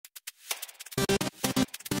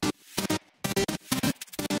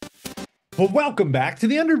Well, welcome back to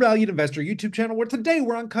the Undervalued Investor YouTube channel, where today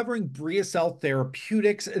we're uncovering BriaCell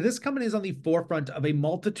Therapeutics. This company is on the forefront of a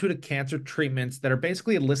multitude of cancer treatments that are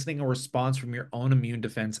basically eliciting a response from your own immune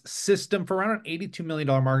defense system for around an $82 million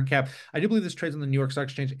market cap. I do believe this trades on the New York Stock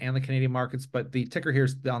Exchange and the Canadian markets, but the ticker here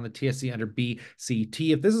is on the TSC under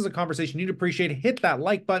BCT. If this is a conversation you'd appreciate, hit that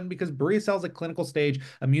like button, because BriaCell is a clinical stage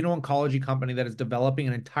immuno-oncology company that is developing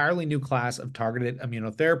an entirely new class of targeted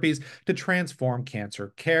immunotherapies to transform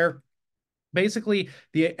cancer care. Basically,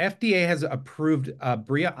 the FDA has approved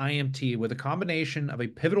BRIA-IMT with a combination of a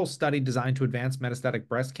pivotal study designed to advance metastatic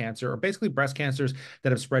breast cancer, or basically breast cancers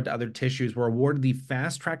that have spread to other tissues, were awarded the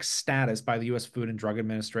fast track status by the U.S. Food and Drug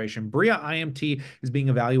Administration. BRIA-IMT is being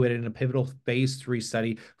evaluated in a pivotal phase 3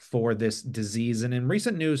 study for this disease. And in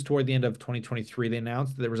recent news, toward the end of 2023, they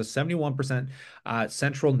announced that there was a 71%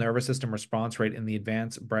 central nervous system response rate in the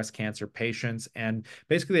advanced breast cancer patients, and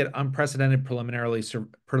basically had unprecedented preliminary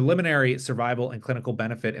survival and clinical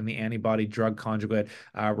benefit in the antibody drug conjugate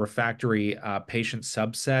refractory patient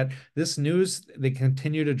subset. This news they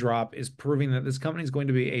continue to drop is proving that this company is going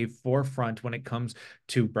to be a forefront when it comes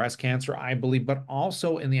to breast cancer, I believe, but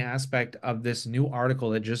also in the aspect of this new article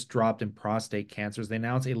that just dropped in prostate cancers. They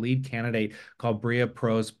announced a lead candidate called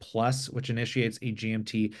BriaPros Plus, which initiates a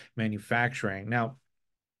GMT manufacturing. Now,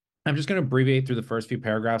 I'm just going to abbreviate through the first few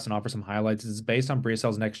paragraphs and offer some highlights. This is based on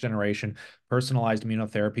BriaCell's next generation personalized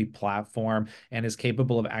immunotherapy platform and is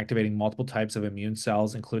capable of activating multiple types of immune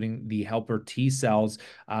cells, including the helper T cells,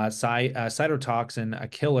 cytotoxin, a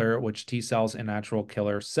killer, which T cells and natural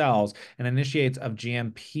killer cells, and initiates of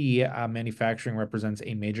GMP manufacturing represents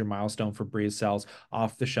a major milestone for BriaCell's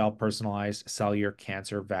off-the-shelf personalized cellular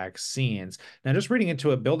cancer vaccines. Now, just reading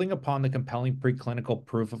into it, building upon the compelling preclinical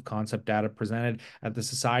proof of concept data presented at the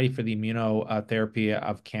Society for the Immunotherapy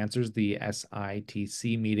of Cancers, the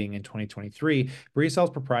SITC meeting in 2023, BriaCell's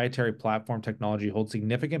proprietary platform technology holds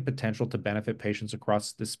significant potential to benefit patients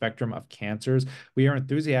across the spectrum of cancers. We are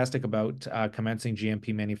enthusiastic about commencing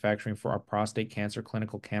GMP manufacturing for our prostate cancer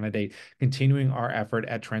clinical candidate, continuing our effort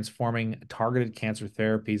at transforming targeted cancer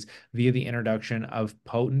therapies via the introduction of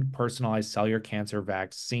potent personalized cellular cancer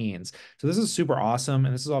vaccines. So this is super awesome,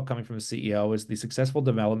 and this is all coming from the CEO. Is the successful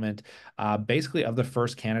development basically of the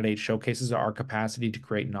first candidate showcases our capacity to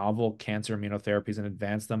create novel cancer immunotherapies and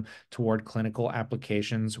advance them toward clinical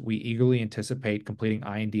applications. We eagerly anticipate completing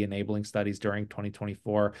IND-enabling studies during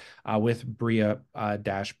 2024 with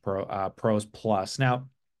BRIA-Pros Plus. Now,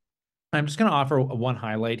 I'm just going to offer one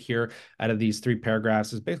highlight here out of these three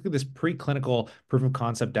paragraphs. Is basically this preclinical proof of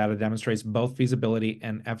concept data demonstrates both feasibility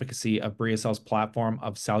and efficacy of BriaCell's platform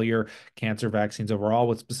of cellular cancer vaccines overall,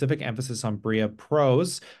 with specific emphasis on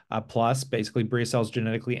BriaPros Plus, basically BriaCell's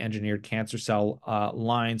genetically engineered cancer cell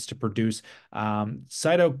lines to produce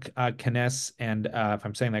cytokinase and, if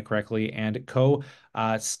I'm saying that correctly, and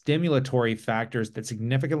stimulatory factors that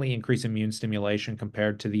significantly increase immune stimulation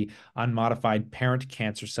compared to the unmodified parent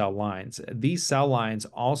cancer cell lines. These cell lines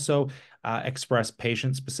also express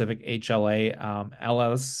patient-specific HLA,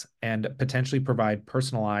 LS, and potentially provide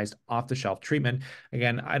personalized off-the-shelf treatment.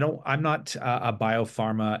 Again, I'm not a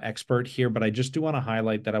biopharma expert here, but I just do want to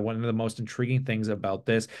highlight that one of the most intriguing things about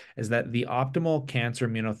this is that the optimal cancer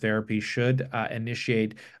immunotherapy should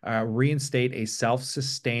reinstate a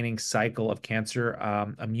self-sustaining cycle of cancer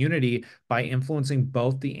immunity by influencing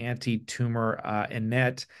both the anti-tumor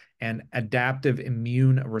innate and adaptive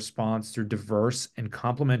immune response through diverse and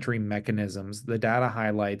complementary mechanisms. The data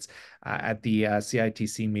highlights at the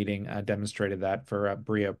CITC meeting demonstrated that for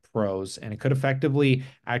BriaPros, and it could effectively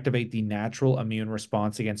activate the natural immune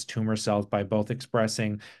response against tumor cells by both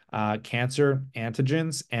expressing cancer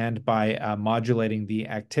antigens and by modulating the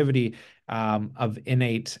activity of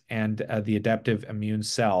innate and the adaptive immune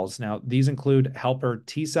cells. Now, these include helper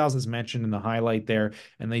T cells, as mentioned in the highlight there,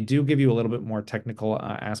 and they do give you a little bit more technical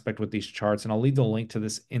aspect with these charts, and I'll leave the link to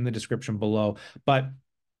this in the description below. But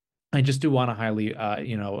I just do want to highly,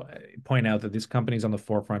 point out that this company is on the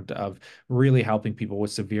forefront of really helping people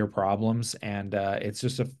with severe problems, and it's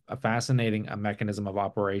just a fascinating mechanism of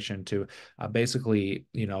operation to basically,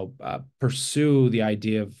 pursue the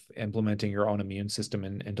idea of implementing your own immune system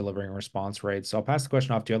and delivering response rates. So I'll pass the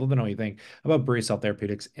question off to you. I'd love to know what you think about BriaCell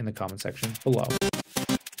Therapeutics in the comment section below.